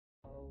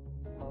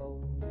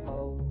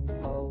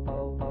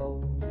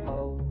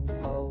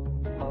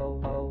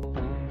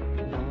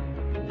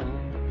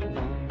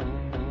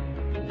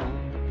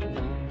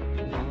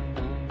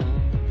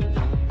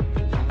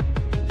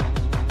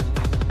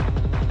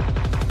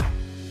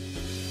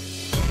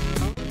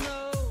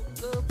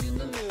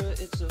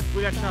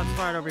got shots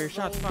fired over here.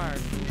 Shots fired.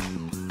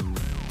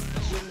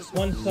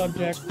 One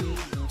subject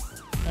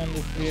on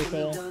this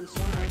vehicle. Alright,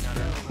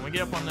 Gunner. When we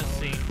get up on this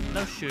scene,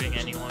 no shooting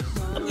anyone.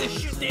 I'm gonna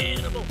shoot the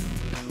animal.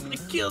 I'm gonna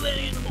kill that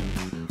animal.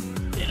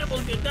 The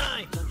animal's gonna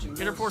die.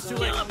 Get her force too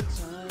late.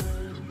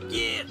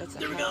 Yeah,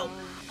 there we go.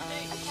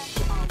 Hey.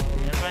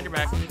 Yeah, find your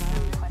back.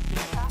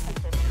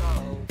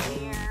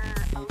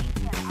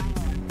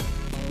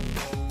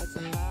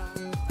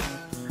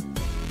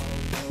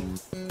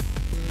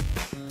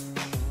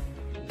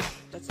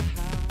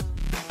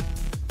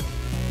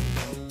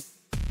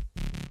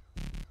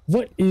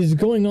 What is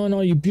going on,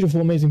 all you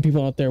beautiful, amazing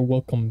people out there?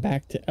 Welcome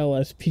back to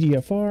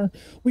LSPDFR.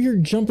 We are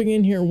jumping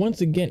in here once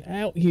again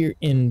out here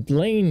in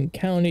Blaine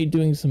County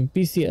doing some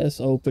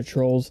BCSO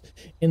patrols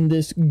in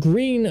this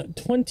green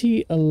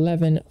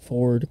 2011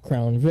 Ford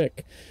Crown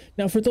Vic.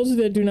 Now, for those of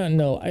you that do not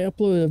know, I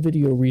uploaded a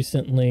video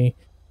recently,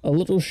 a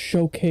little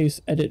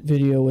showcase edit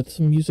video with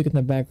some music in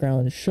the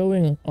background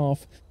showing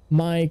off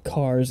my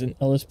cars in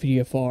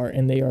LSPDFR,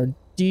 and they are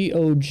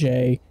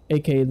DOJ,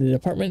 aka the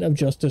Department of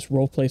Justice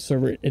roleplay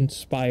server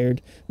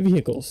inspired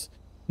vehicles.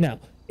 Now,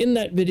 in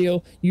that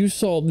video, you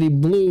saw the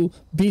blue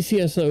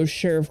BCSO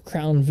Sheriff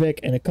Crown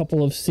Vic and a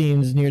couple of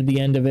scenes near the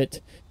end of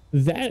it.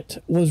 That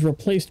was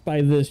replaced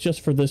by this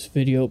just for this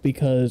video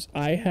because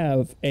I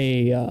have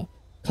a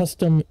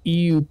custom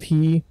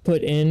EUP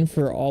put in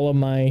for all of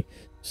my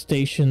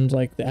stations.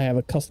 Like, I have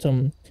a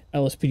custom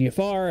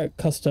LSPDFR, a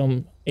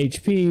custom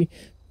HP,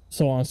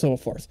 so on and so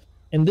forth.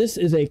 And this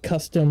is a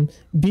custom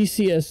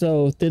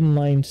BCSO Thin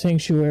Line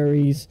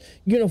Sanctuaries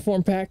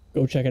uniform pack.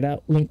 Go check it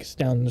out. Links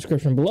down in the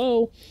description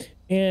below.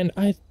 And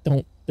I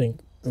don't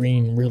think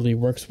green really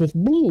works with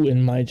blue,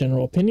 in my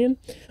general opinion.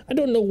 I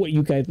don't know what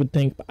you guys would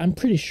think, but I'm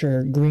pretty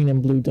sure green and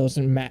blue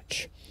doesn't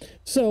match.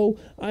 So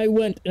I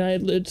went and I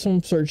did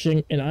some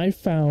searching, and I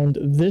found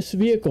this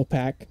vehicle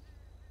pack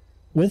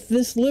with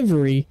this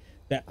livery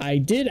that I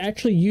did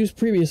actually use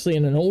previously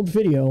in an old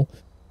video.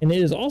 And it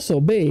is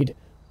also made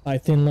by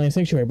Thin Line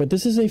Sanctuary, but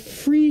this is a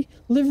free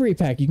livery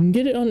pack. You can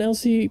get it on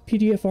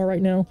LSPDFR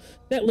right now.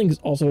 That link is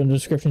also in the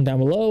description down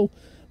below,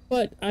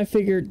 but I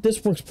figured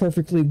this works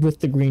perfectly with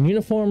the green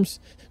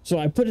uniforms, so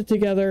I put it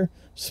together,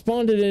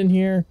 spawned it in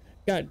here,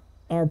 got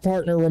our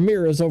partner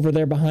Ramirez over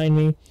there behind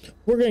me.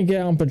 We're gonna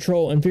get on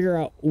patrol and figure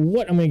out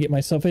what I'm gonna get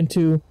myself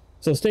into,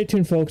 so stay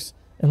tuned, folks,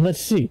 and let's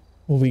see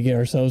what we get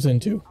ourselves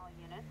into.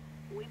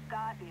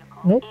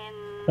 Nope,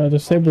 a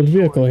disabled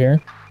vehicle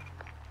here.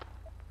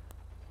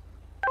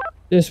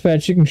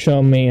 Dispatch, you can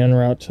show me en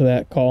route to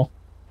that call.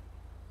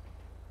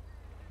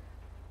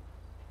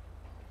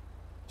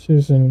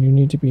 Susan, you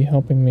need to be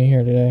helping me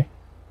here today.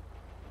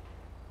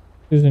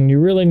 Susan, you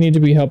really need to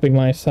be helping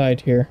my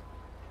side here.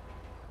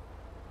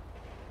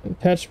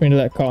 Attach me to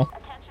that call.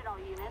 Attention all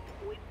units,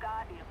 we've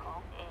got a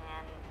vehicle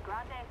in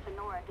Grande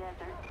Sonora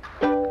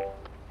Desert.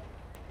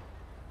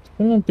 It's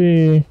gonna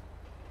be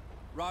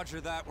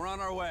Roger that, we're on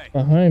our way.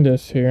 behind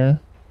us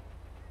here.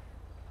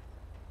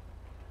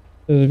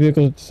 The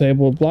vehicle is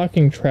disabled,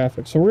 blocking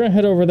traffic. So we're gonna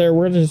head over there.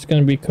 We're just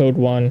gonna be code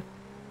 1.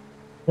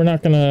 We're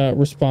not gonna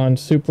respond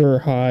super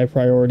high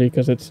priority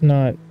because it's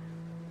not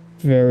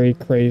very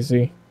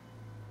crazy.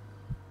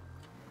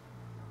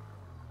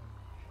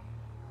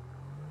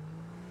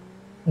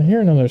 I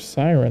hear another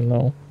siren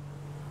though.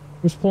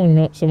 Who's pulling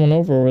up someone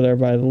over there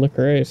by the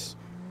Liquor Ace?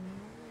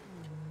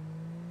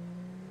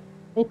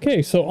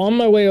 Okay, so on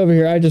my way over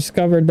here, I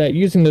discovered that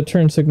using the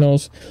turn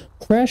signals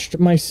crashed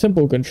my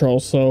simple control,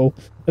 so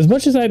as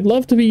much as I'd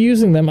love to be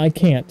using them, I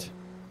can't.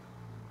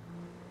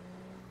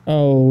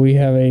 Oh, we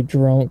have a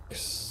drunk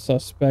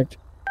suspect.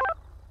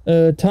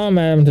 Tom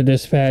Adam to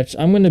dispatch.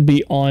 I'm going to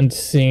be on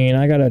scene.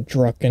 I got a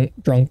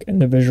drunk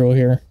individual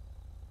here.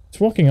 It's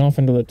walking off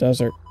into the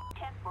desert.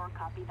 10-4,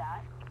 copy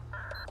that.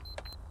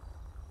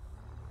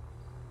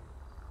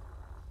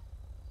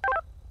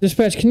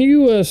 Dispatch, can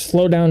you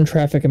slow down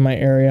traffic in my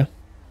area?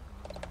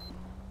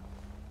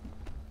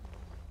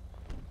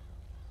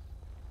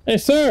 Hey,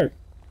 sir!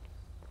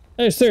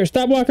 Hey, sir,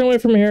 stop walking away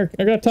from me here.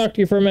 I gotta talk to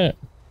you for a minute.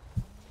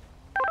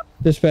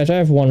 Dispatch, I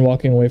have one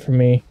walking away from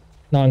me.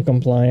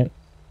 Non-compliant.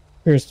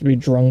 Appears to be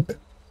drunk.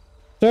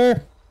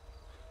 Sir!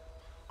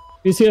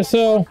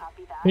 BCSO,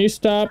 can you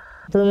stop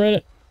for a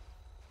minute?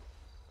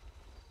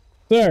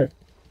 Sir!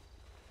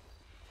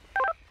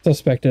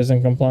 Suspect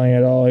isn't complying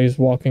at all. He's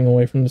walking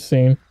away from the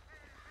scene.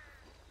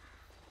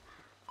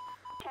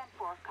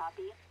 10-4,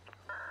 copy.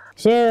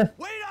 Sir!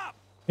 Wait up!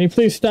 Can you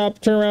please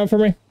stop? Turn around for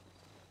me.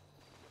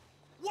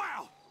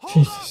 Wow!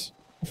 Hold Jesus.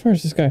 How far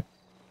is this guy?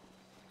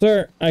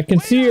 Sir, I can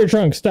see your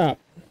trunk. Stop.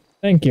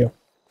 Thank you.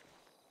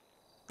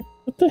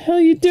 What the hell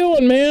are you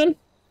doing, man?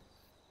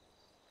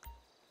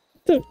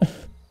 What the...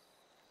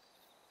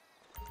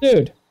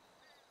 Dude.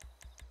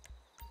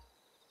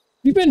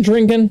 You been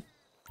drinking?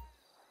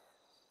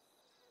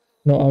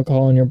 No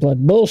alcohol in your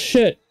blood.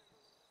 Bullshit.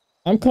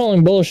 I'm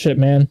calling bullshit,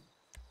 man.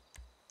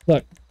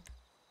 Look.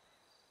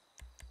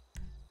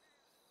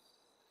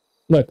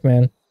 Look,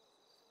 man.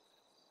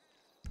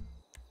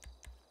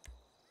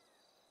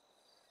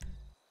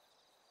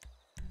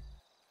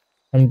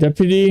 I'm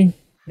Deputy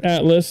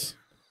Atlas.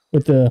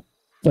 with the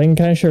Blaine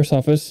County Sheriff's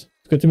Office.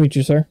 It's good to meet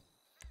you, sir.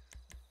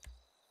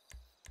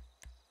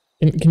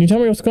 Can you tell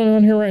me what's going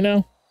on here right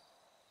now?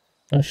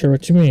 Not sure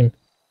what you mean.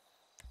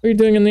 What are you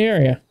doing in the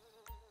area?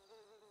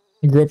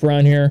 I grew up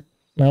around here.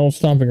 My old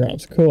stomping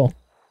grounds. Cool.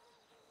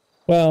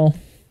 Well,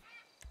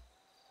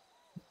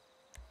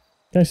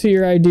 can I see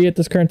your ID at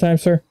this current time,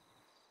 sir?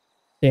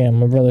 Damn,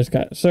 my brother's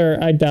got... Sir,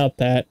 I doubt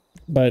that,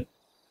 but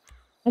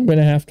I'm going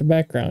to have to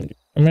background you.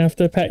 I'm going to have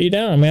to pat you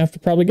down. I'm going to have to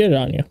probably get it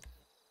on you.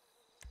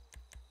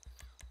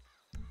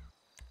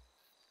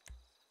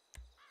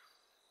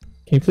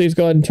 Can you please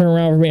go ahead and turn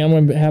around for me? I'm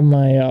going to have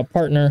my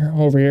partner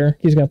over here.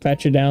 He's going to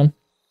pat you down.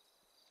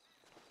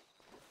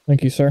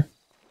 Thank you, sir.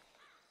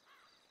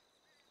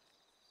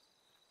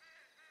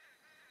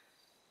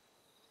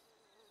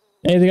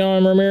 Anything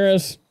on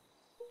Ramirez?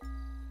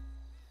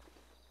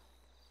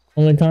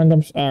 Only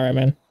condoms? Alright,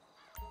 man.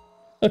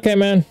 Okay,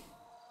 man.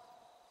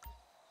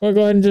 We'll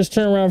go ahead and just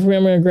turn around for me.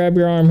 I'm going to grab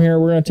your arm here.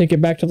 We're going to take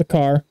it back to the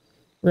car.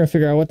 We're going to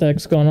figure out what the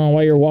heck's going on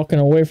while you're walking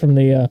away from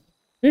the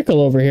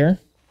vehicle over here.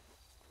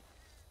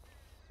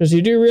 Because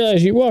you do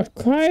realize you walked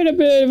quite a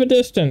bit of a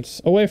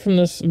distance away from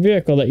this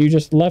vehicle that you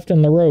just left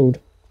in the road.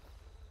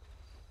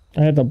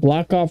 I had to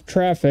block off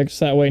traffic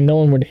so that way no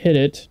one would hit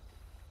it.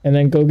 And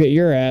then go get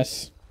your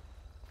ass.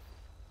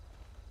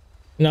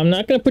 Now, I'm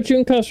not going to put you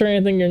in cuffs or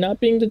anything. You're not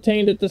being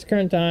detained at this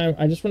current time.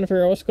 I just want to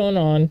figure out what's going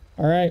on.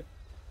 Alright?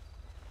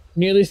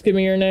 Can you at least give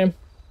me your name?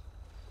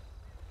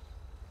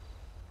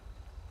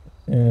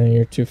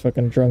 You're too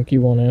fucking drunk.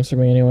 You won't answer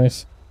me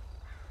anyways.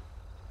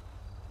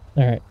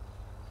 Alright.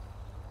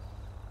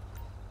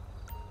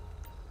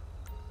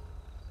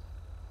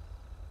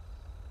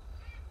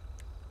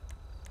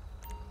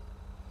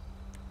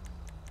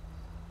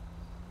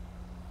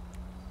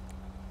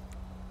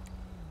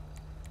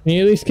 Can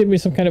you at least give me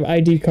some kind of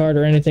ID card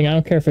or anything? I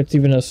don't care if it's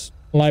even a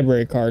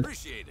library card.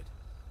 Appreciate it.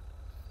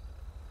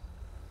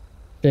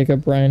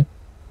 Jacob, Brian.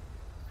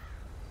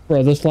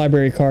 Bro, this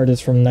library card is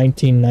from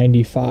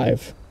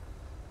 1995.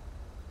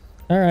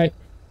 Alright.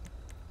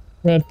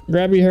 I'm gonna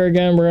grab you here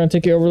again. We're gonna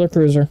take you over the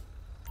cruiser.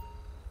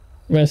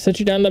 I'm gonna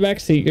sit you down in the back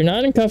seat. You're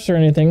not in cuffs or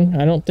anything.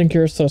 I don't think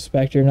you're a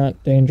suspect. You're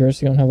not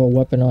dangerous. You don't have a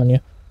weapon on you.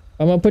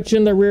 I'm gonna put you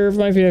in the rear of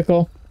my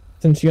vehicle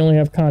since you only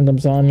have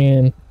condoms on you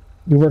and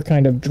you were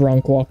kind of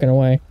drunk walking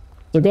away.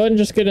 So go ahead and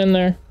just get in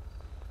there.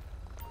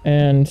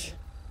 And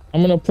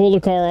I'm going to pull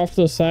the car off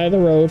to the side of the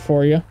road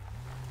for you.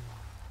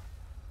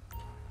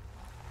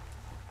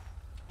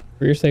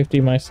 For your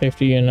safety, my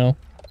safety, you know.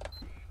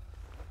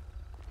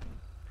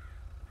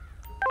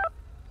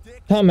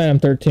 Tom Adam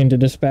 13 to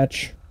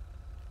dispatch.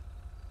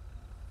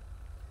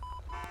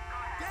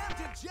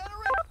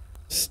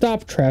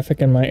 Stop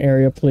traffic in my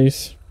area,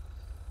 please.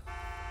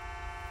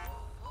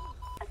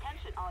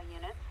 Attention all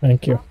units.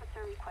 Thank you.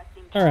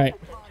 Alright.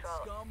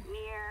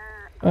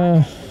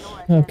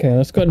 Okay,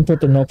 let's go ahead and put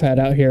the notepad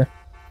out here.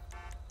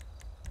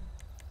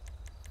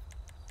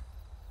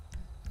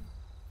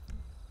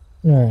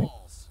 Alright.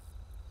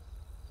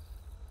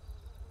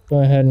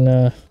 Go ahead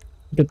and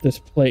get this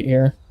plate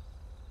here.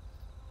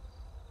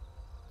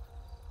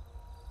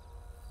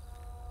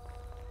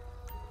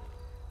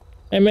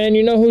 Hey man,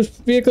 you know whose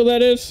vehicle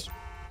that is?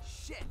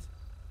 Shit.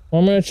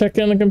 Well, I'm gonna check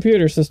in the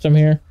computer system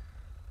here.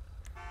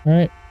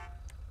 Alright.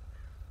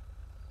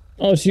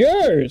 Oh, it's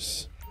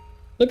yours!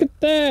 Look at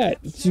that!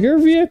 It's your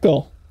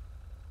vehicle!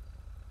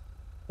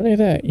 Look at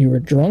that, you were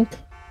drunk?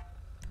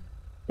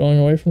 Going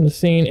away from the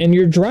scene, and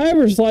your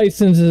driver's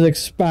license is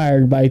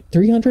expired by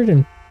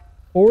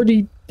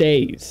 340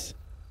 days.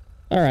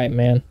 Alright,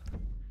 man.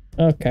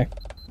 Okay.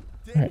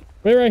 Alright,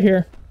 wait right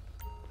here.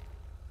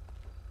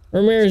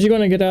 Ramirez, you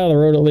gonna get out of the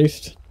road at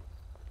least?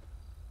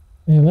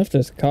 He left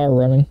his car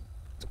running.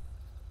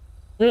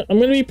 I'm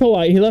gonna be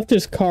polite. He left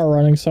his car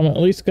running, so I'm at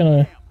least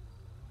gonna...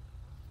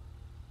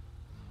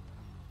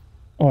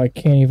 Oh, I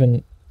can't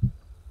even...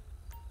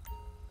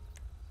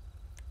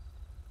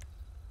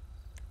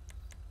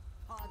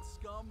 Hot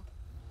scum.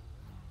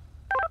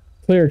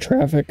 Clear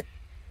traffic.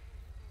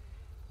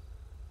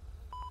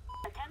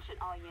 Attention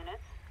all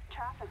units.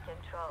 Traffic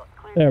control.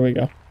 Clear. There we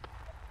go.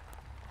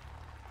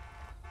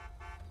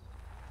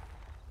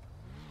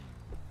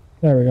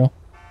 There we go.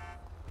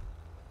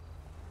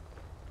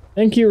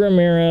 Thank you,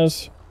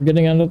 Ramirez, for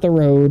getting onto the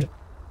road.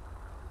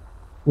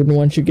 Wouldn't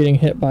want you getting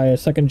hit by a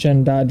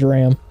second-gen Dodge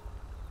Ram.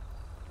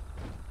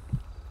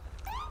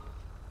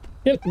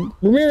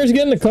 Ramirez,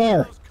 get in the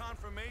car!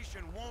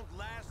 Confirmation won't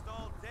last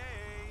all day.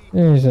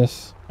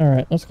 Jesus.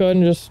 Alright, let's go ahead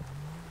and just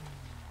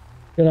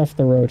get off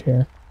the road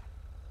here.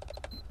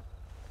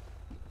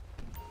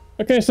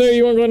 Okay, sir,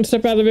 you want to go ahead and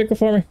step out of the vehicle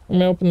for me? I'm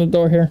gonna open the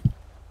door here.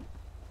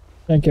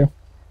 Thank you.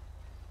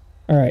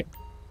 Alright.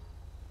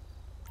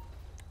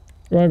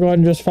 You want to go ahead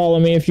and just follow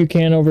me if you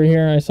can over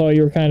here? I saw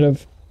you were kind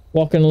of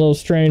walking a little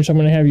strange, so I'm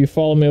going to have you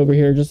follow me over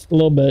here just a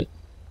little bit.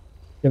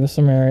 Give us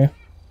some area.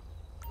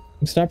 You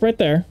can stop right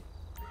there.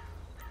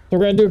 So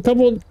we're going to do a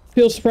couple of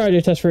field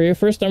sobriety tests for you.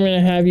 First, I'm going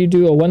to have you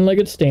do a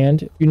one-legged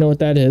stand, if you know what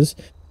that is.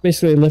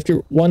 Basically, lift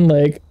your one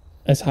leg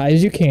as high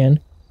as you can.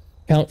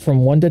 Count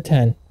from 1 to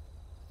 10.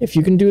 If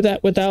you can do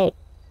that without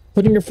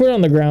putting your foot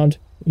on the ground,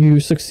 you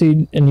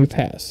succeed and you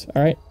pass.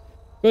 All right?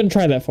 Go ahead and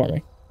try that for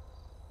me.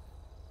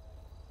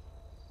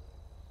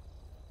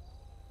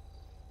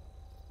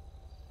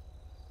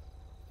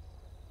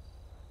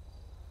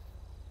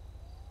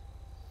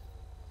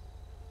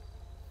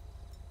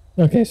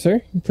 Okay,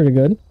 sir. Pretty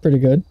good. Pretty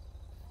good.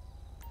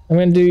 I'm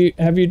going to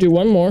have you do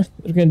one more.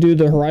 I'm going to do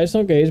the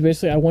horizontal gaze.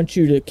 Basically, I want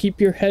you to keep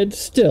your head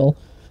still.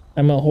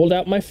 I'm going to hold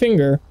out my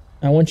finger.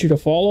 I want you to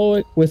follow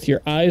it with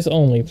your eyes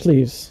only,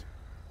 please.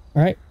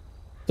 All right?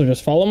 So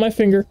just follow my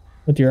finger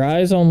with your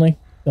eyes only.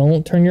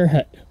 Don't turn your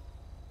head.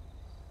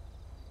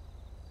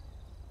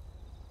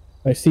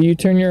 If I see you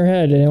turn your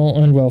head, it won't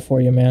end well for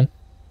you, man.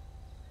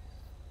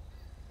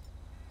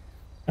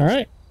 All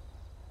right.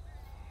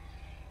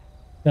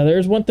 Now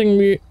there's one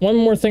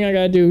more thing I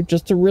gotta do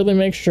just to really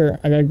make sure.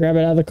 I gotta grab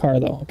it out of the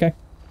car though, okay?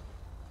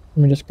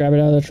 Let me just grab it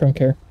out of the trunk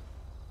here.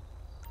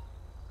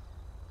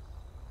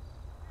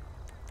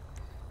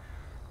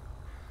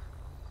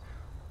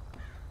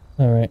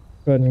 Alright,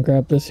 go ahead and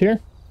grab this here.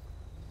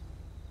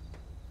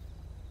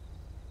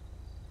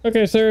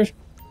 Okay, sir.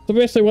 So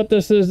basically what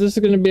this is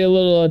gonna be a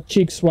little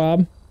cheek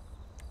swab.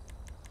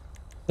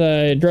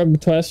 The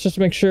drug test, just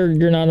to make sure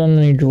you're not on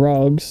any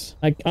drugs.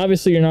 Like,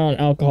 obviously you're not on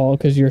alcohol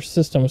because your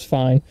system's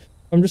fine.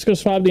 I'm just gonna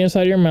swab the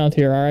inside of your mouth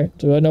here, alright?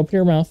 So go ahead and open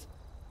your mouth.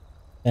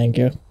 Thank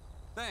you.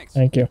 Thanks.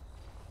 Thank you.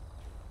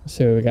 Let's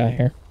see what we got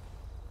here.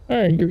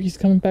 Alright, he's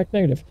coming back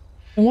negative.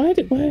 And why?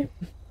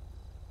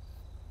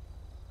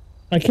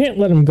 I can't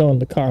let him go in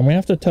the car. I'm gonna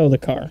have to tow the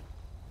car.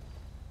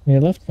 And he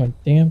left my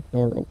damn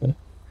door open.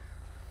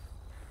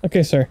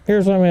 Okay, sir.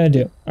 Here's what I'm gonna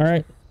do,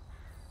 alright?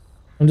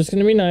 I'm just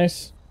gonna be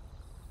nice.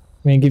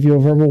 I'm going to give you a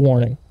verbal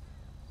warning.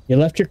 You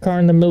left your car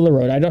in the middle of the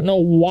road. I don't know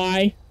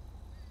why.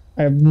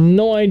 I have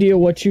no idea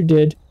what you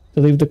did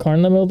to leave the car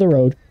in the middle of the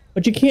road.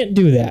 But you can't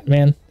do that,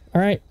 man.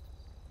 Alright?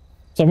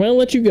 So I'm going to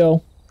let you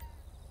go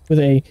with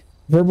a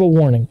verbal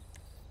warning.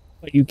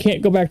 But you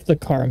can't go back to the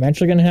car. I'm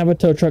actually going to have a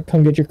tow truck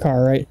come get your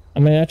car, right?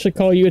 I'm going to actually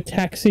call you a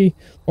taxi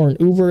or an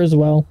Uber as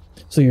well.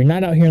 So you're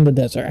not out here in the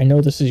desert. I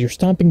know this is your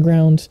stomping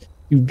grounds.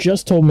 You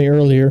just told me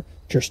earlier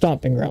it's your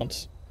stomping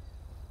grounds.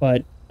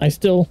 But I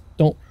still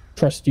don't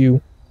trust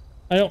you.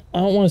 I don't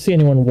want to see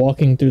anyone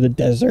walking through the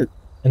desert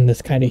in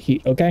this kind of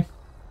heat, okay?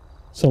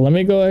 So let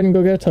me go ahead and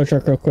go get a tow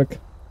truck real quick.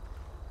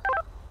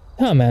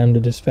 Tom, Adam to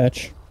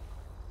dispatch.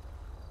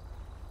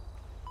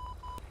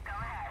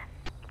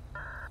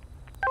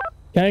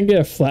 Can I get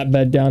a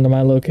flatbed down to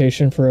my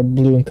location for a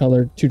blue and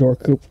colored two-door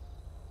coupe?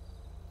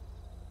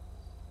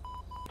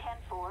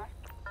 10-4.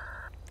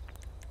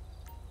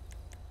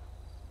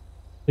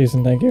 Please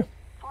and thank you.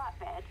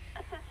 Flatbed.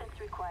 Assistance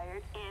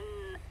required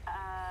in,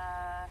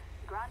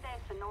 Grande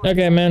Sonora.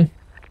 Okay, man.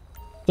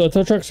 So the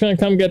tow truck's gonna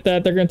come get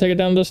that. They're gonna take it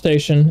down to the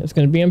station. It's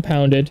gonna be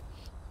impounded.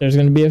 There's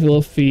gonna be a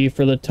little fee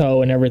for the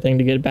tow and everything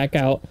to get it back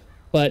out.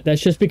 But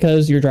that's just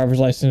because your driver's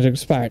license is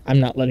expired. I'm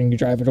not letting you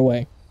drive it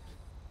away.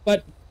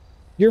 But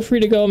you're free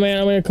to go, man.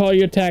 I'm gonna call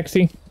you a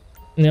taxi.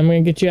 And I'm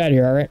gonna get you out of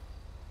here, alright?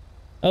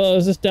 Hello,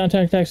 is this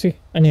downtown taxi?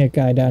 I need a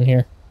guy down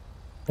here.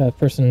 Got a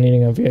person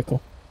needing a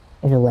vehicle.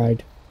 Of a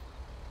ride.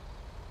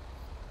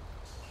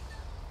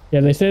 Yeah,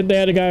 they said they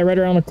had a guy right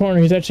around the corner.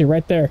 He's actually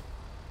right there.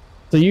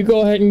 So you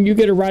go ahead and you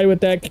get a ride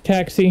with that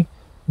taxi.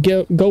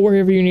 Go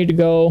wherever you need to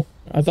go.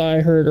 I thought I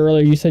heard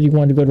earlier you said you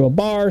wanted to go to a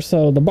bar,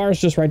 so the bar's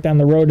just right down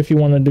the road if you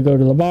wanted to go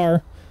to the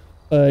bar.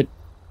 But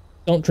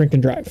don't drink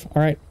and drive,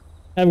 alright?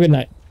 Have a good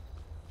night.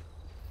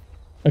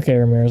 Okay,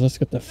 Ramirez, let's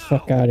get the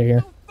fuck out of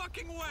here. No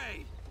fucking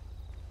way.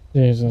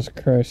 Jesus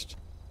Christ.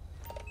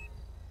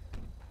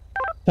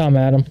 Tom,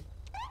 Adam.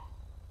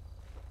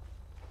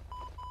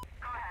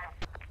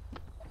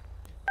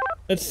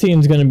 That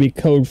scene's gonna be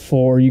code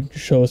 4. You can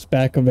show us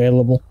back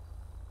available.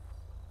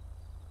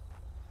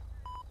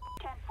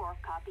 10-4,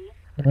 copy.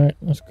 Alright,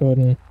 let's go ahead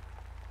and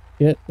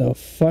get the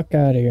fuck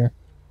out of here.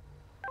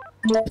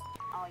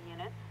 All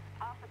units.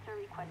 Officer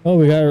requesting. Oh,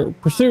 we got a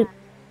pursuit.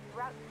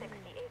 Route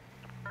 68.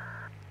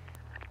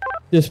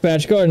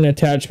 Dispatch, go ahead and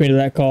attach me to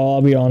that call.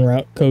 I'll be on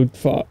route code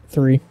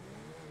 3.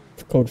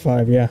 Code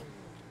 5, yeah.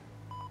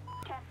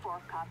 10-4,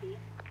 copy.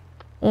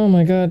 Oh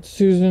my god,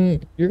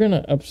 Susan, you're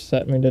gonna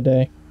upset me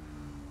today.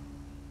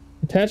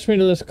 Attach me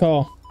to this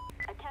call.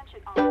 Attention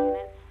all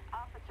units.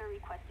 Officer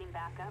requesting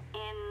backup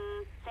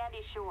in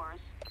Sandy Shores.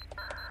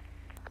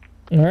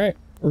 Alright,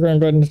 we're gonna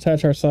go ahead and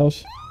attach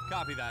ourselves.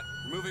 Copy that.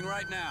 Moving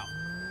right now.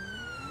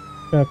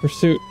 Got a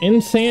pursuit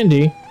in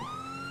Sandy.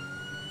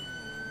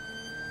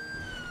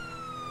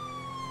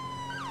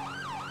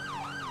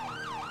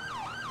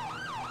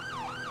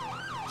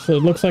 So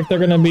it looks like they're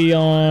gonna be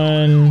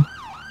on...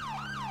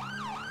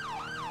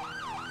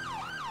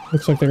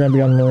 Looks like they're gonna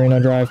be on Marina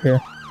Drive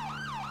here.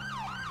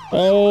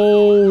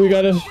 Oh, we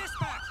got a... Dispatch.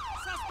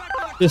 Suspect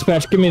in a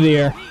Dispatch, give me the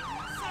air.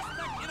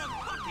 Suspect in a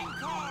fucking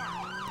car.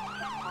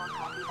 10-4,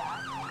 copy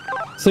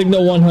that.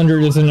 Signal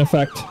 100 is in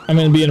effect. I'm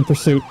gonna be in a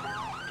pursuit. Driving,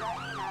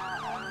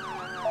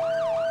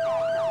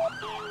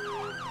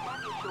 in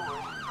Sandy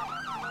Shores.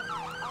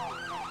 All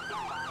units,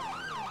 stand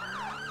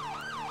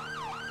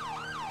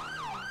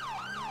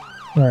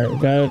by. Alright, we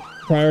got it.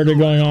 priority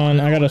going on.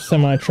 I got a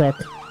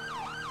semi-truck.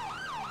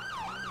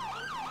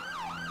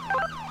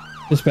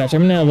 Dispatch,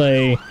 I'm gonna have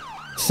a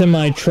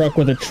semi-truck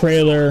with a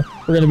trailer.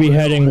 We're gonna be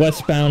heading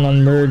westbound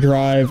on Murray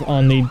Drive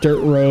on the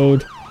dirt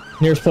road.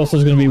 Nearest postal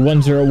is gonna be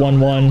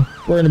 1011.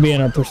 We're gonna be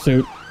in our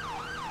pursuit.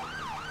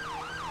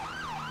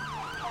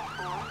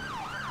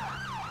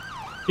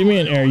 Give me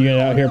an air unit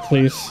out here,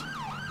 please.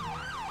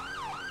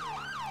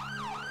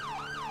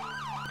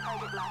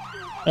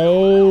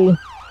 Oh,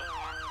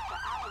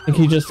 I think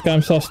he just got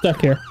himself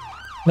stuck here.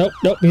 Nope,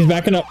 nope, he's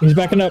backing up. He's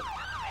backing up.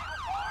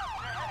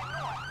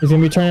 He's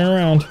gonna be turning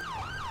around.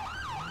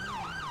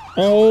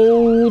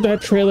 Oh,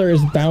 that trailer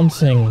is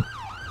bouncing.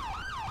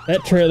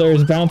 That trailer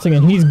is bouncing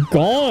and he's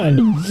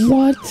gone.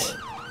 What?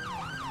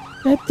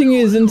 That thing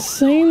is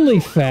insanely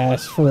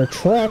fast for a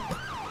truck.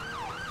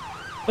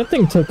 That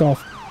thing took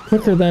off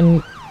quicker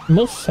than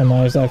most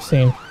semis I've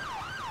seen.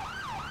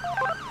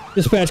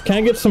 Dispatch, can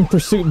I get some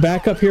pursuit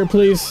backup here,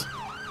 please?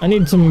 I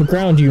need some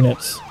ground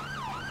units.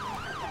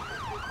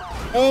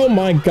 Oh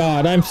my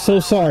god, I'm so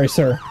sorry,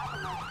 sir.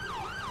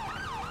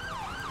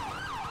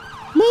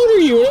 Motor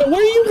unit, what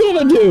are you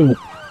gonna do?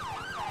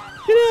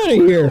 Get out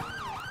of here.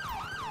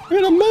 I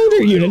got a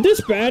motor unit,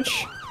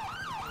 dispatch.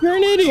 You're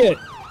an idiot.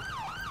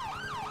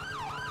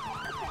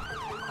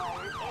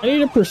 I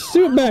need a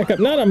pursuit backup,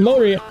 not a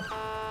motor unit.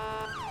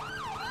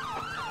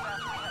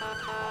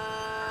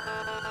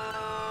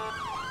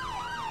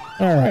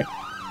 Alright.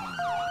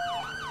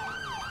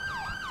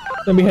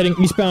 Gonna be heading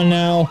eastbound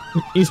now.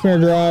 East Mare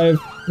Drive,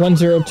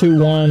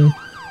 1021.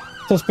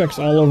 Suspects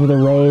all over the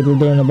road. We're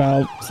doing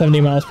about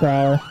 70 miles per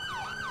hour.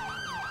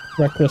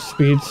 Reckless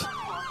speeds.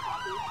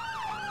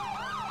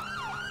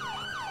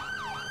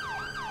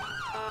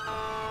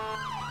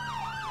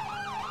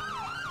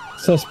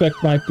 Suspect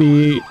might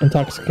be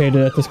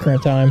intoxicated at this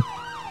current time.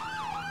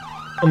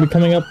 Gonna be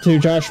coming up to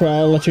Joshua.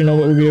 I'll let you know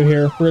what we do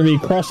here. We're gonna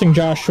be crossing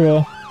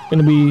Joshua.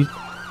 Gonna be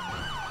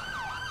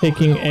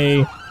taking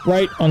a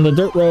right on the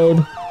dirt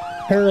road,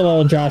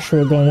 parallel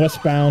Joshua, going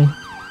westbound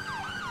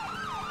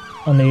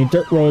on the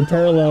dirt road,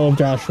 parallel of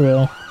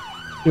Joshua,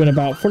 doing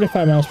about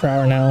 45 miles per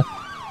hour now.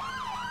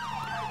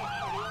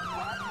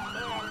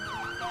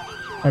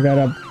 I got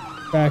a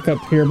backup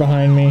here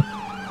behind me.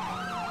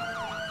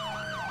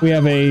 We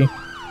have a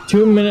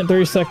 2-minute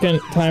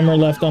 30-second timer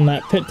left on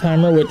that pit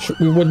timer, which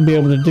we wouldn't be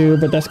able to do,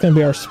 but that's going to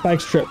be our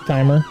spike strip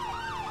timer.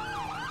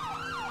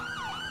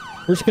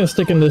 We're just going to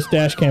stick in this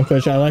dash cam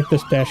footage. I like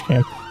this dash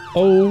cam.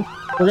 Oh,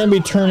 we're going to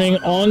be turning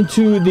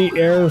onto the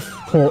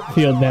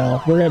airfield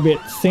now. We're going to be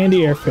at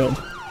Sandy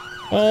Airfield.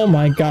 Oh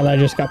my god, I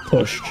just got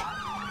pushed.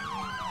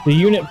 The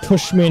unit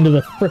pushed me into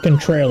the frickin'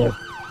 trailer.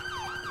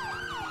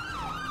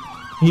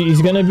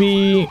 He's going to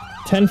be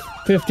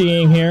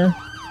 1050ing here.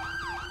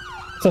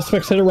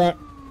 Suspects hit a rock.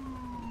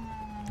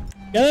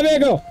 Get out of the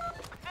vehicle!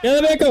 Get out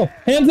of the vehicle!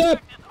 Hands up!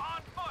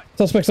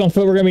 Suspects on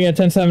foot. We're going to be at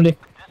 1070.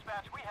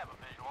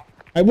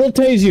 I will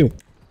tase you.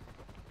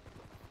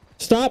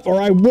 Stop or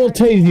I will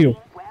tase you.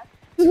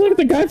 Look at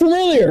the guy from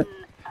earlier.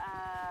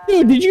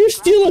 Dude, did you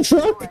steal a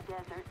truck?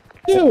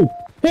 Dude,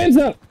 hands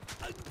up.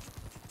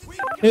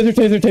 Taser,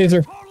 taser,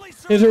 taser.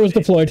 Taser was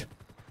deployed.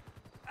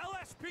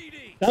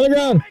 Down the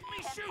ground.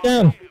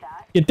 Down.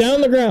 Get down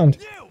on the ground.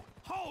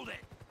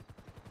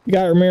 You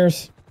got it,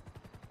 Ramirez.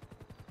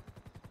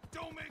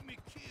 Don't make me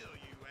kill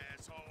you,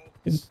 asshole.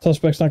 His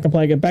suspect's not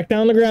complying. Get back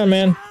down on the ground,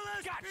 man.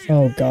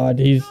 Oh god,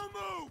 he's...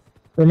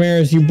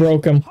 Ramirez, you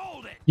broke him.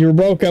 You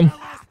broke him.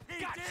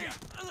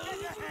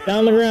 Down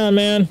on the ground,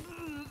 man.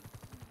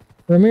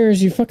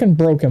 Ramirez, you fucking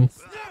broke him.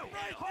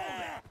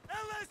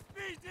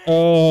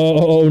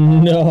 Oh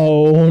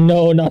no,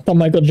 no, not the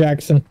Michael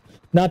Jackson.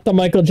 Not the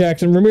Michael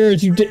Jackson.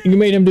 Ramirez, you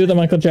made him do the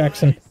Michael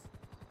Jackson.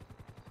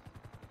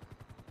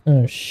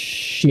 Oh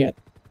shit.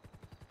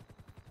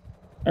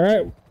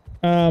 Alright.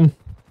 I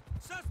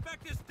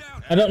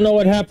don't know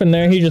what happened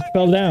there. He just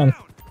fell down.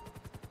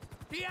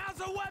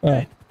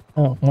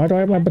 Oh, why do I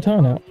have my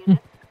baton out?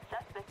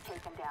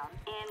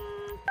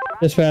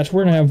 Dispatch,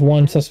 we're gonna have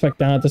one suspect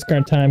down at this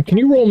current time. Can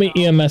you roll me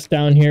EMS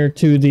down here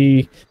to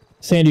the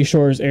Sandy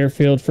Shores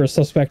airfield for a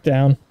suspect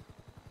down?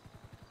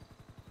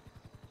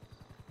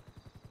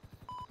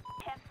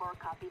 10-4,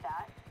 copy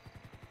that.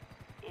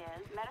 Is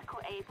medical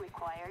aid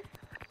required?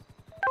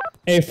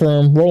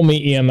 Affirm, roll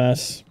me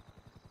EMS.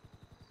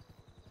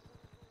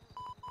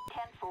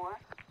 10-4.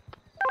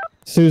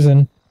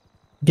 Susan,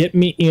 get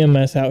me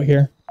EMS out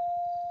here.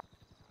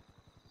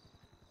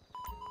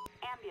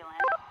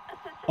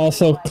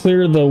 Also,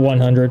 clear the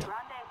 100.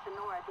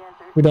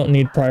 We don't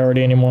need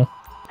priority anymore.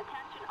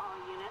 Attention all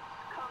units.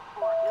 Code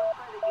 4. No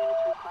further units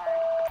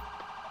required.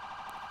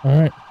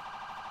 Alright.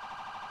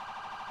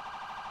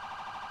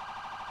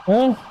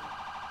 Well.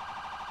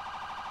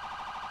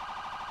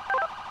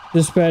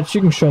 Dispatch,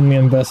 you can show me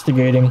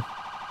investigating.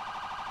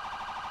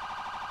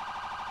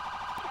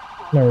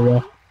 There we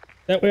go.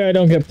 That way I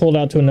don't get pulled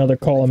out to another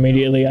call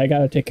immediately. I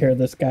gotta take care of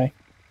this guy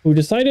who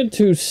decided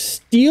to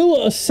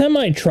steal a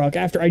semi-truck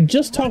after I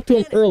just talked to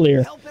him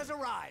earlier.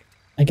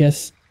 I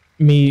guess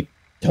me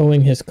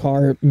towing his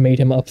car made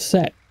him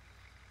upset.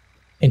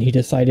 and he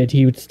decided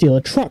he would steal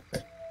a truck.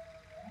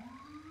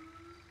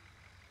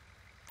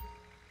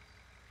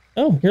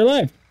 Oh, you're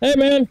alive. Hey,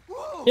 man.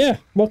 Yeah,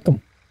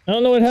 welcome. I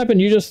don't know what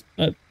happened. You just,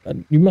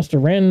 you must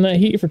have ran in that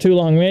heat for too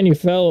long, man. You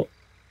fell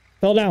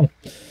down.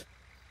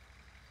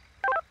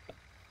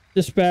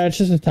 Dispatch,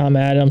 this is Tom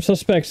Adams.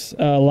 Suspect's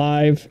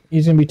alive.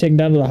 He's going to be taken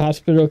down to the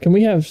hospital. Can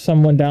we have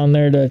someone down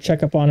there to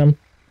check up on him?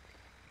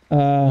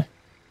 I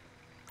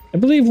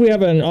believe we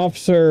have an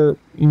Officer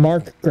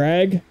Mark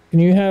Gregg. Can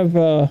you have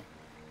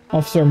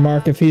Officer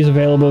Mark, if he's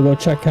available, go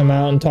check him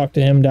out and talk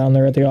to him down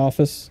there at the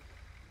office?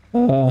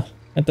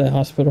 At the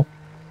hospital.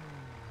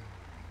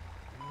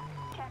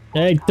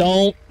 Hey,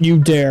 don't you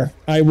dare.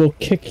 I will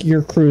kick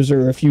your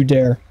cruiser if you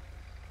dare.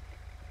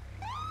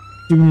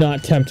 Do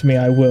not tempt me,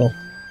 I will.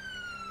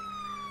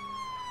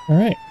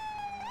 Alright.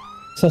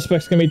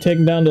 Suspect's gonna be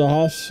taken down to the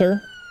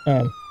officer.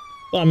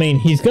 I mean,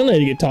 he's gonna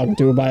get talked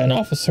to by an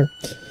officer.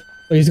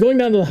 But he's going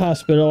down to the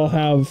hospital. I'll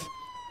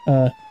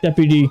have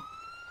Deputy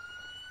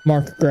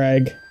Mark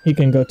Gregg. He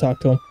can go talk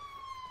to him.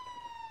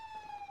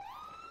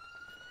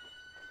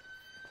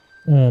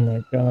 Oh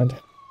my god.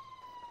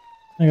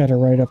 I gotta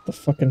write up the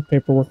fucking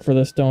paperwork for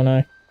this, don't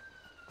I?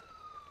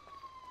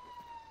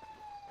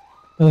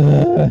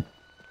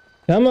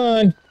 Come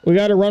on! We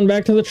gotta run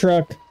back to the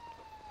truck.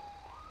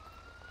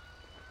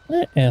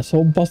 That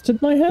asshole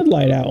busted my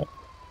headlight out.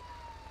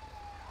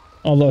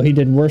 Although he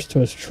did worse to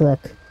his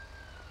truck.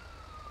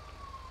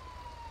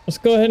 Let's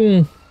go ahead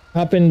and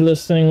hop into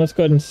this thing. Let's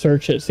go ahead and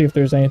search it, see if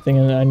there's anything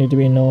in it I need to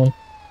be known.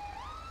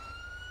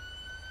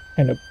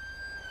 Kind of.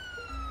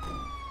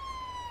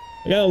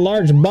 I got a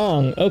large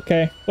bong.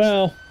 Okay,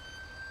 well,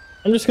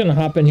 I'm just gonna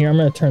hop in here. I'm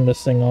gonna turn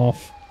this thing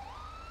off.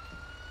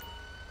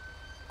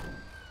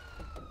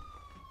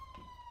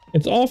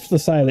 It's off the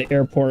side of the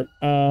airport.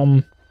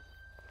 I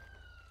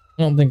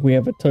don't think we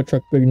have a tow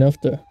truck big enough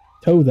to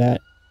tow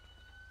that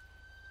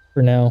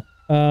for now.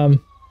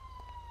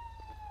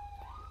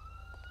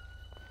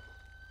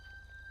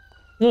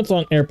 It's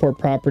on airport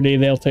property.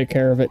 They'll take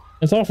care of it.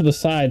 It's off to the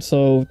side,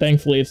 so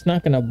thankfully it's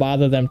not gonna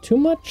bother them too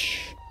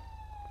much.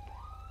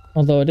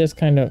 Although it is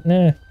kind of,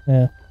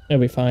 yeah, it'll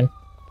be fine.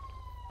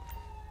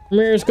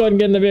 Ramirez, go ahead and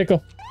get in the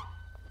vehicle.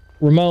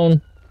 Ramon,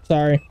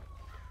 sorry.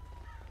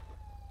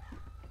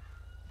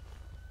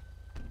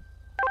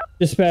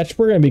 Dispatch,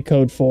 we're gonna be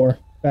code 4.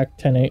 Back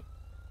 10-8.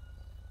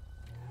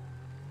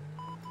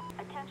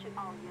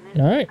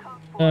 Alright.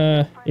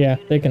 Yeah,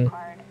 they can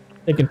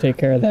take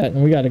care of that,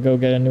 and we gotta go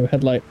get a new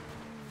headlight.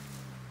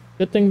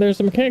 Good thing there's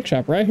a mechanic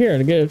shop right here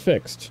to get it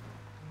fixed.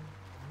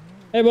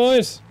 Hey,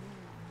 boys!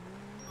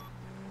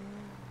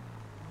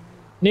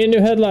 Need a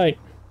new headlight.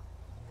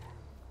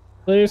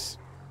 Please.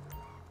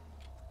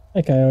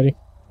 Hey, Coyote.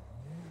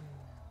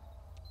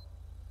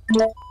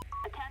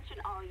 Attention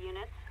all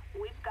units.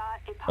 We've got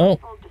a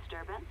possible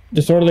disturbance.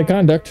 Disorderly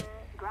conduct.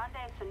 Grande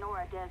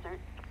Sonora Desert.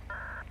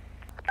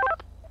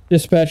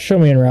 Dispatch, show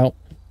me en route.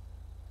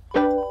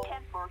 10-4,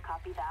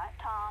 copy that.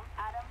 Tom,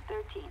 Adam,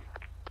 13.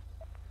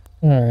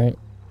 Alright.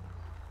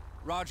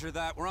 Roger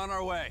that. We're on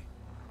our way.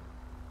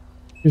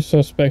 Two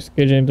suspects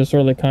engaging in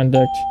disorderly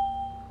conduct.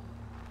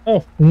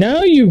 Oh,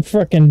 now you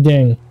frickin'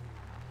 ding.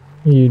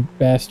 You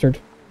bastard.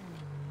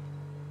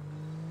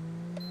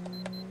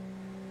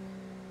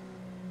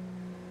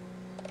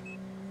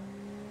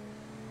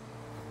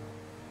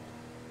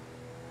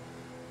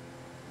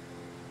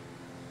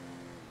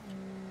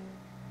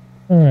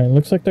 Alright,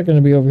 looks like they're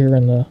gonna be over here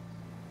in the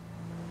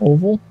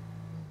oval.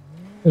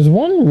 Is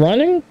one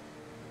running?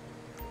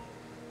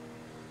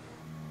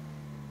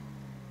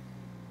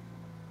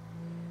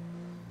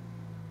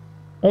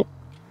 Oh.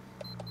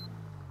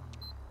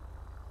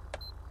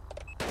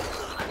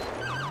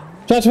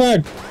 Shots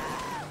fired!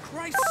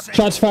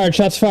 Shots fired,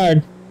 shots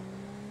fired.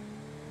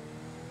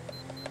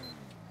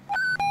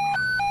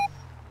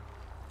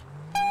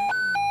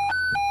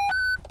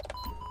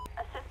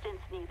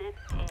 Assistance needed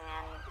in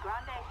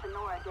Grande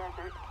Sonora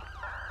Desert.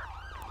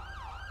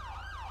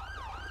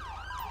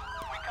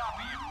 We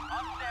copy you.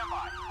 On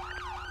standby.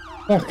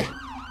 Fuck.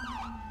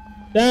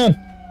 Down!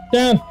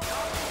 Down!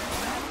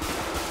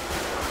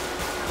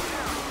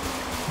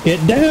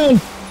 Get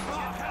down!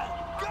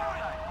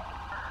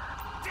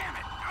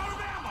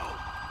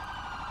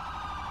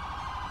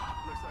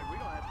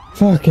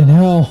 Fucking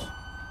hell.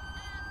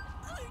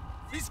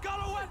 He's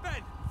got a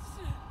weapon!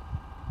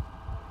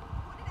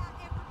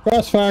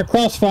 Crossfire,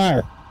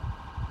 crossfire.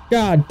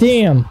 God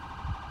damn.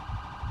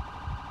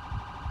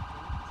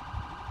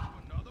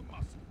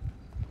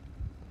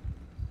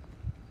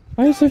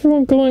 Why is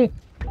everyone going?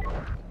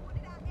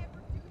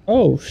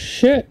 Oh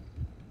shit.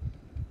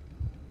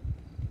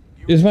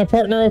 Is my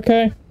partner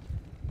okay?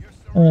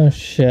 Oh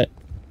shit.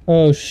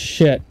 Oh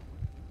shit.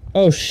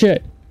 Oh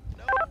shit.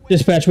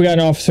 Dispatch, we got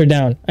an officer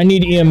down. I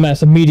need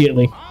EMS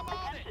immediately.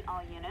 Attention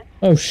all units.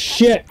 Oh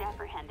shit.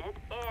 Apprehended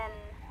in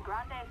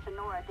Grande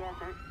Sonora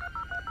Desert.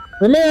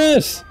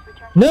 Ramirez!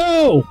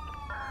 No!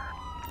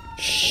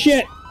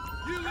 Shit!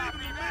 You leave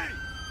me be.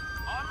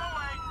 On my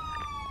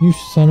way. You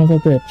son of a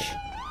bitch.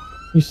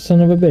 You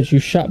son of a bitch. You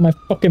shot my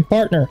fucking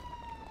partner.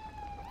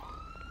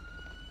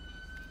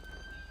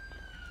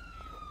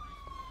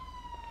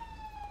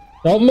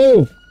 Don't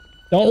move.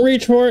 Don't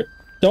reach for it.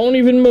 Don't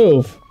even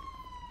move.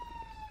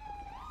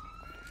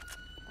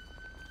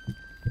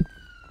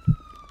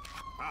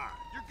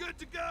 You're good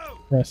to go.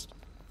 Rest.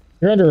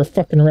 You're under a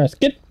fucking arrest.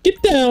 Get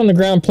down on the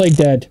ground, play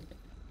dead.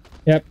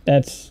 Yep,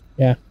 that's,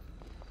 yeah.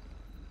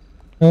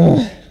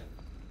 Ugh.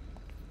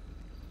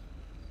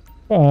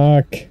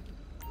 Fuck.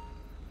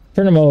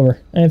 Turn him over.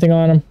 Anything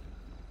on him?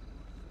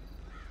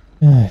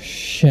 Ah,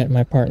 shit,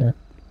 my partner.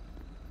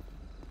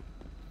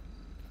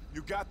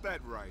 You got that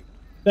right.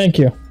 Thank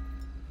you.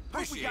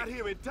 Hope we got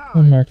here in time.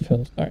 Unmarked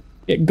fields. Alright.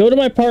 Yeah, go to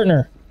my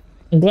partner.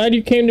 I'm glad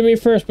you came to me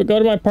first, but go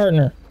to my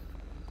partner.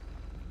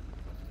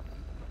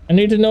 I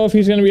need to know if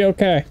he's gonna be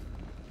okay.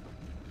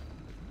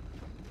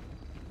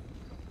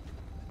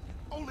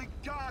 Only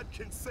God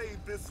can save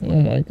this Oh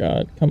one. my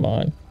god, come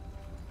on.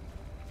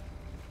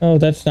 Oh,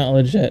 that's not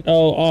legit.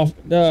 Oh, off,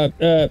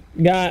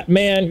 God,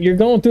 man, you're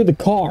going through the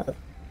car.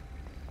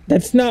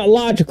 That's not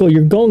logical,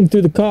 you're going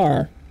through the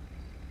car.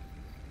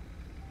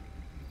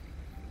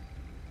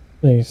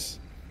 Please.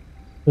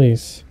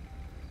 Please.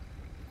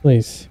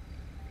 Please.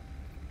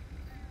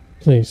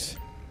 Please.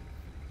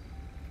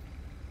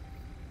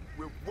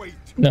 We're way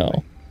too No.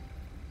 late.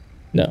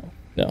 No.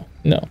 No.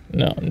 No.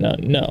 No. No.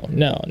 No.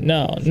 No.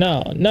 No.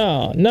 No.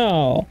 No.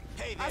 No.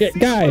 I see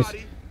Guys.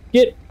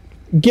 somebody.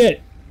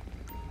 Get.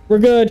 We're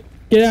good.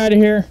 Get out of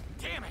here.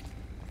 Damn it!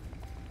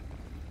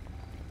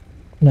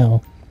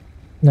 No.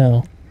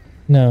 No.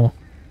 No.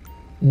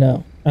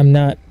 No. I'm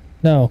not.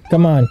 No.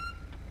 Come on.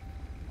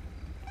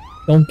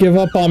 Don't give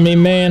up on me,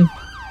 man.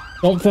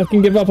 Don't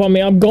fucking give up on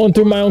me. I'm going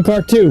through my own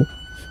car, too.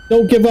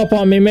 Don't give up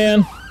on me,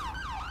 man.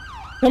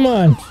 Come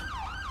on.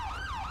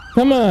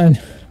 Come on.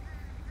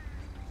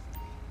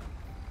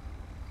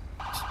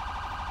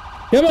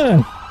 Come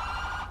on.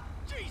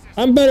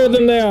 I'm better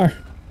than they are.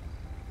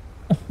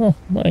 Oh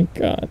my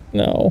god,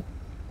 no.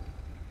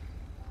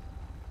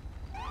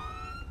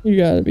 You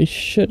gotta be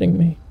shitting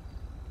me.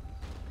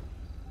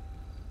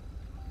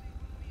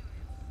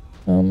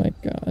 Oh my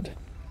god.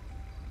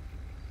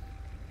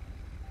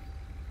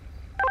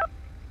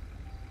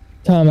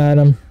 Tom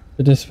Adam,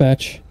 the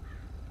dispatch.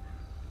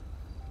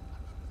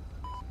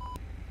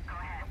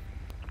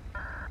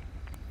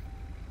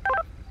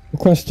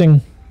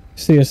 Requesting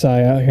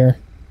CSI out here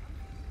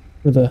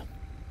for the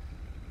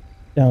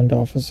downed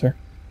officer.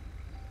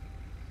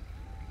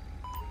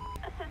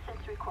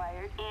 Assistance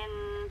required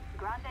in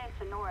Grande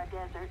Sonora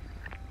Desert.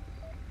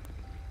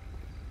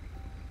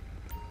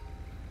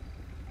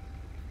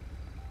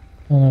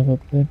 Son of a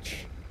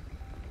bitch.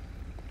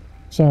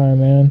 Sorry,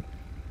 man.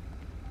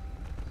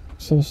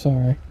 So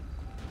sorry.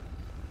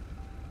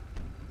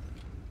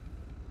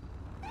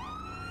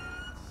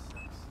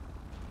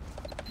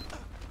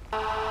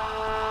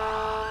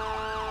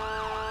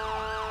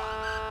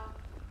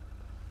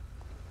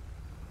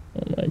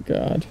 Oh my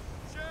god.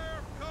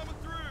 Sheriff, coming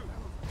through.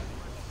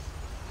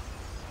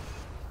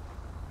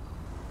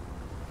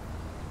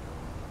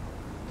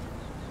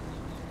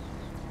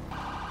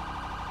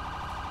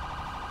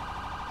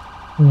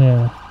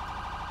 Yeah.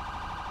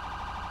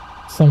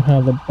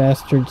 Somehow the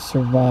bastard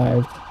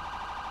survived.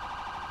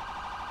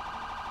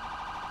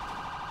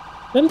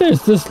 Then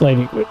there's this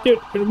lady. Dude,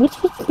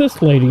 what's with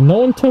this lady? No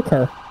one took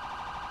her.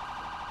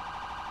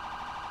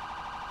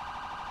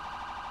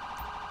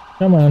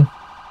 Come on.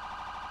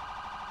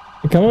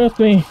 You're coming with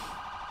me.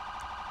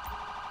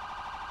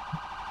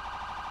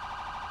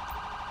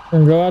 We're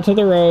gonna go out to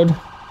the road.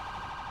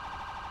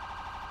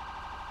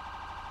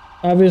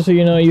 Obviously,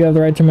 you know you have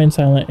the right to remain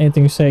silent.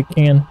 Anything you say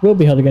will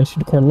be held against you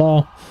in court of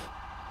law.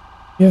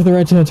 You have the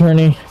right to an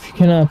attorney. If you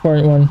cannot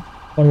appoint one,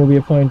 one will be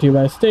appointed to you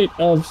by the state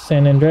of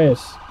San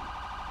Andreas.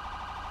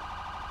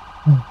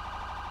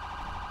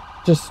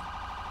 Just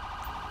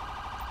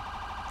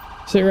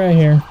sit right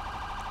here.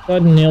 Go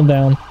ahead and kneel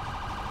down.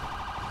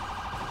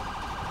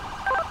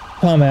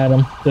 Tom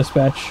Adam,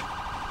 dispatch.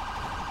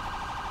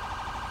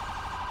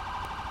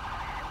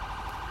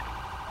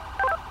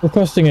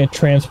 Requesting a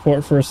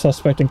transport for a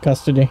suspect in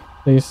custody,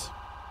 please.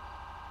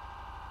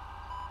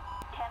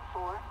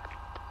 10-4.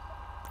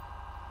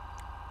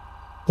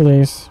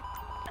 Please.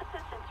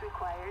 Assistance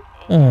required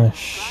Oh, in Grande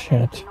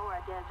shit.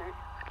 Sonora Desert.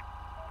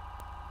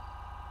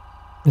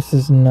 This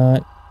is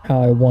not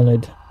how I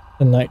wanted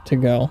the night to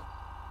go.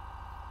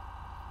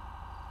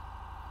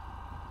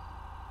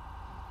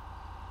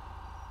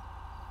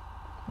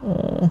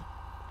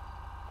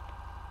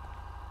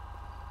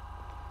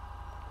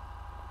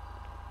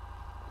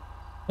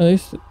 At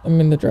least, I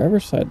mean, the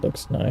driver's side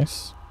looks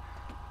nice.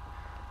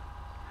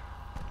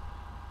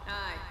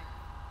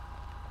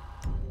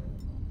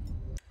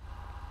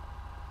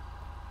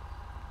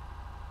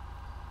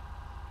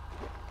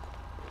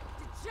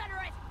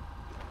 Degenerate!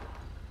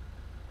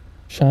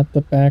 Shot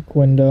the back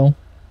window.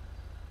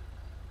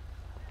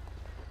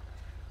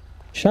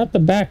 Shot the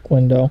back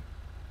window.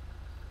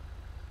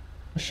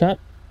 Shot.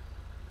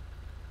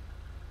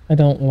 I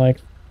don't like.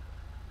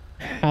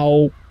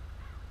 How?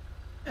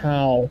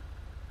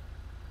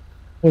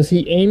 Was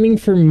he aiming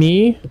for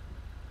me?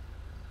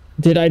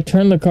 Did I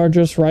turn the car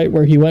just right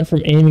where he went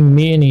from aiming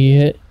me and he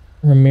hit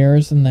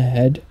Ramirez in the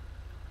head?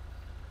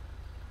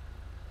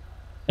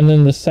 And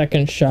then the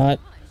second shot.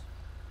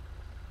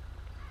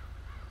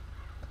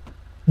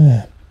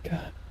 Oh,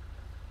 God.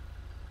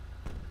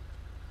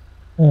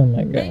 Oh,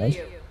 my God.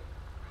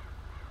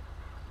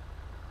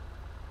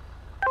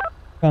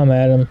 Come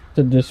at him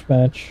to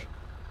dispatch.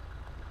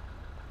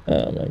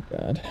 Oh, my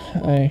God.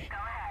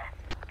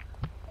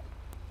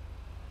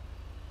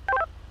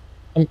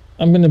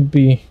 I'm gonna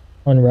be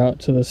en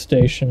route to the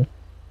station.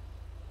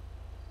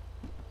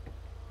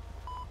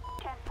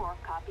 10-4,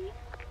 copy.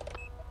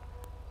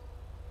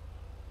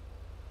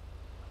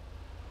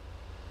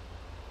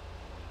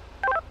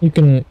 You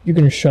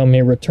can show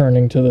me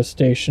returning to the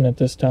station at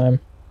this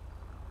time.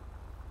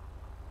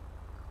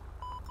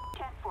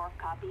 10-4,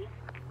 copy.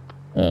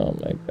 Oh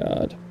my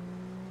God.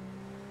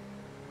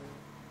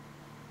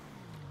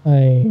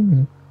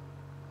 I'm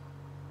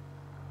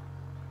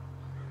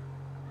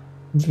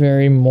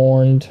very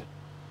mourned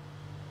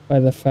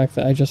by the fact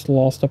that I just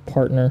lost a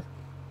partner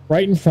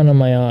right in front of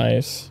my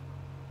eyes.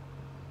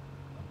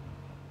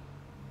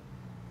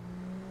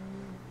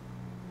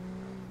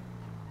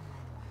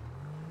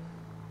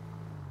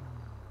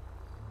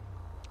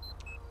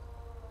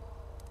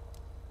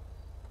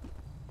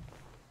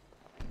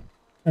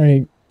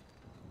 I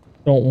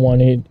don't want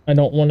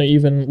to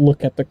even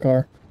look at the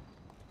car.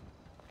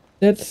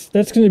 That's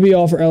going to be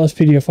all for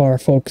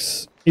LSPDFR,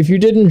 folks. If you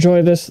did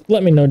enjoy this,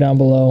 let me know down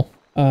below.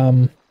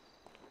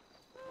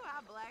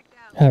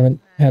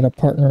 Haven't had a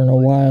partner in a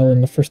while,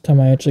 and the first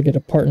time I actually get a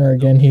partner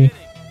again, he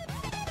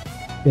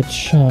gets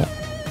shot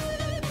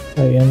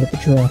by the end of the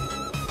patrol.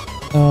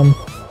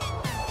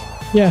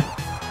 Yeah,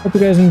 hope you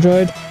guys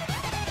enjoyed.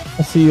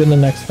 I'll see you in the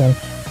next one.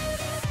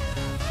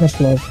 Much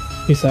love.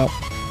 Peace out.